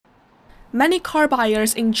Many car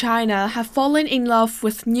buyers in China have fallen in love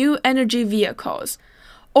with new energy vehicles,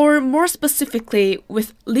 or more specifically,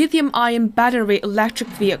 with lithium-ion battery electric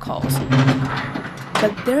vehicles.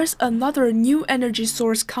 But there's another new energy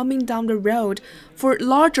source coming down the road for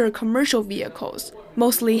larger commercial vehicles,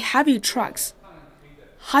 mostly heavy trucks: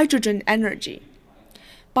 hydrogen energy.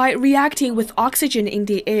 By reacting with oxygen in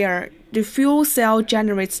the air, the fuel cell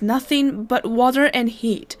generates nothing but water and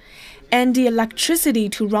heat, and the electricity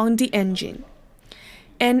to run the engine.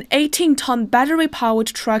 An 18-ton battery-powered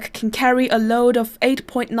truck can carry a load of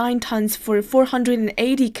 8.9 tons for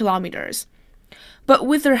 480 kilometers. But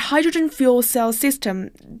with their hydrogen fuel cell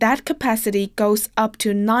system, that capacity goes up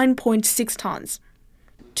to 9.6 tons.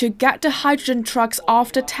 To get the hydrogen trucks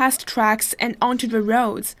off the test tracks and onto the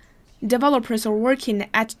roads, developers are working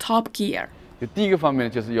at top gear.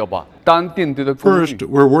 First,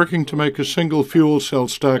 we're working to make a single fuel cell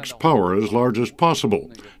stack's power as large as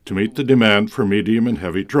possible to meet the demand for medium and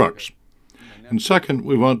heavy trucks. And second,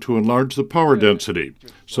 we want to enlarge the power density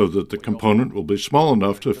so that the component will be small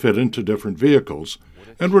enough to fit into different vehicles,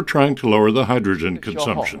 and we're trying to lower the hydrogen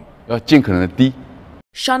consumption.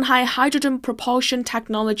 Shanghai Hydrogen Propulsion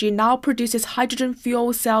Technology now produces hydrogen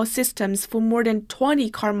fuel cell systems for more than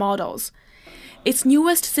 20 car models. Its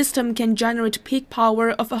newest system can generate peak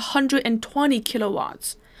power of 120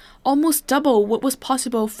 kilowatts, almost double what was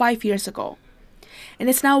possible 5 years ago. And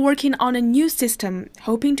it's now working on a new system,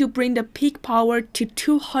 hoping to bring the peak power to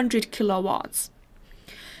 200 kilowatts.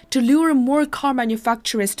 To lure more car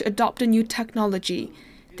manufacturers to adopt the new technology,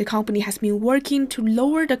 the company has been working to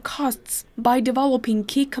lower the costs by developing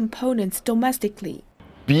key components domestically.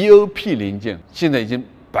 The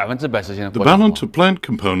balance of plant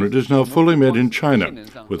component is now fully made in China,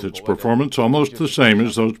 with its performance almost the same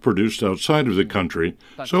as those produced outside of the country,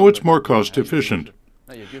 so it's more cost efficient.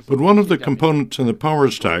 But one of the components in the power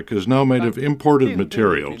stack is now made of imported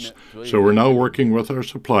materials, so we're now working with our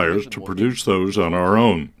suppliers to produce those on our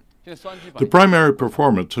own. The primary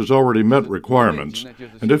performance has already met requirements,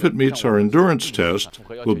 and if it meets our endurance test,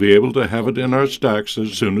 we'll be able to have it in our stacks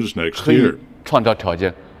as soon as next year.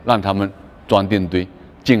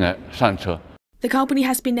 The company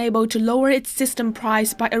has been able to lower its system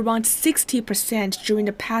price by around 60% during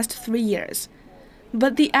the past 3 years.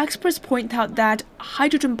 But the experts point out that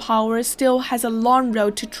hydrogen power still has a long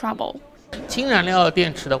road to travel.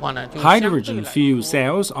 Hydrogen fuel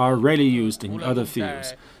cells are rarely used in other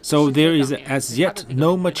fields, so there is as yet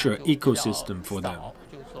no mature ecosystem for them.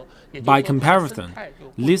 By comparison,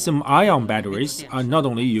 lithium-ion batteries are not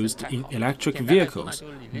only used in electric vehicles,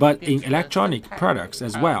 but in electronic products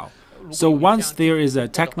as well. So once there is a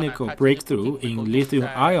technical breakthrough in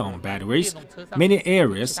lithium-ion batteries, many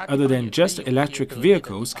areas other than just electric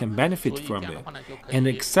vehicles can benefit from it and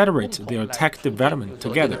accelerate their tech development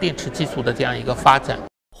together.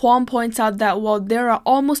 Huang points out that while there are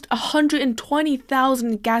almost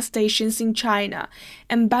 120,000 gas stations in China,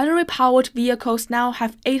 and battery-powered vehicles now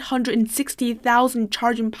have 860,000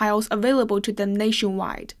 charging piles available to them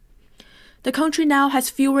nationwide, the country now has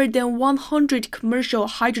fewer than 100 commercial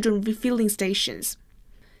hydrogen refilling stations.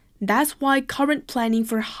 That's why current planning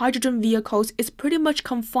for hydrogen vehicles is pretty much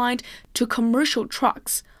confined to commercial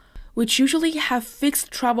trucks, which usually have fixed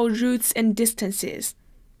travel routes and distances.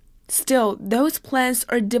 Still, those plans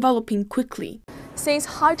are developing quickly. Since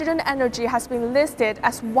hydrogen energy has been listed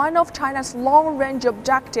as one of China's long-range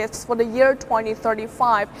objectives for the year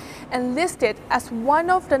 2035 and listed as one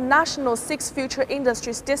of the national 6 future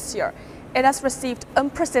industries this year, it has received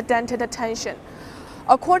unprecedented attention.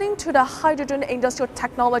 According to the Hydrogen Industrial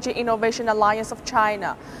Technology Innovation Alliance of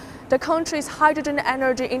China, the country's hydrogen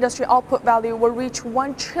energy industry output value will reach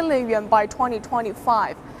 1 trillion yuan by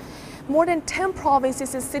 2025. More than 10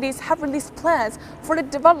 provinces and cities have released plans for the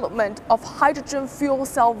development of hydrogen fuel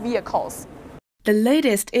cell vehicles. The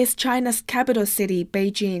latest is China's capital city,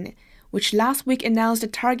 Beijing, which last week announced a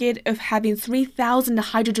target of having 3,000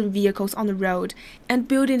 hydrogen vehicles on the road and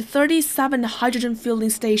building 37 hydrogen filling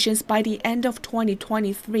stations by the end of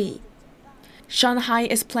 2023. Shanghai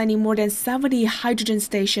is planning more than 70 hydrogen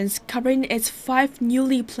stations covering its 5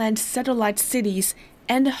 newly planned satellite cities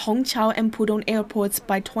and Hongqiao and Pudong airports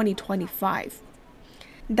by 2025.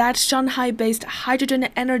 That Shanghai-based hydrogen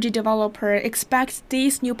energy developer expects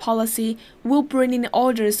this new policy will bring in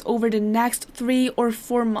orders over the next 3 or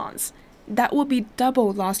 4 months. That will be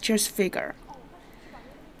double last year's figure.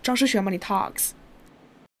 张世学 Money Talks.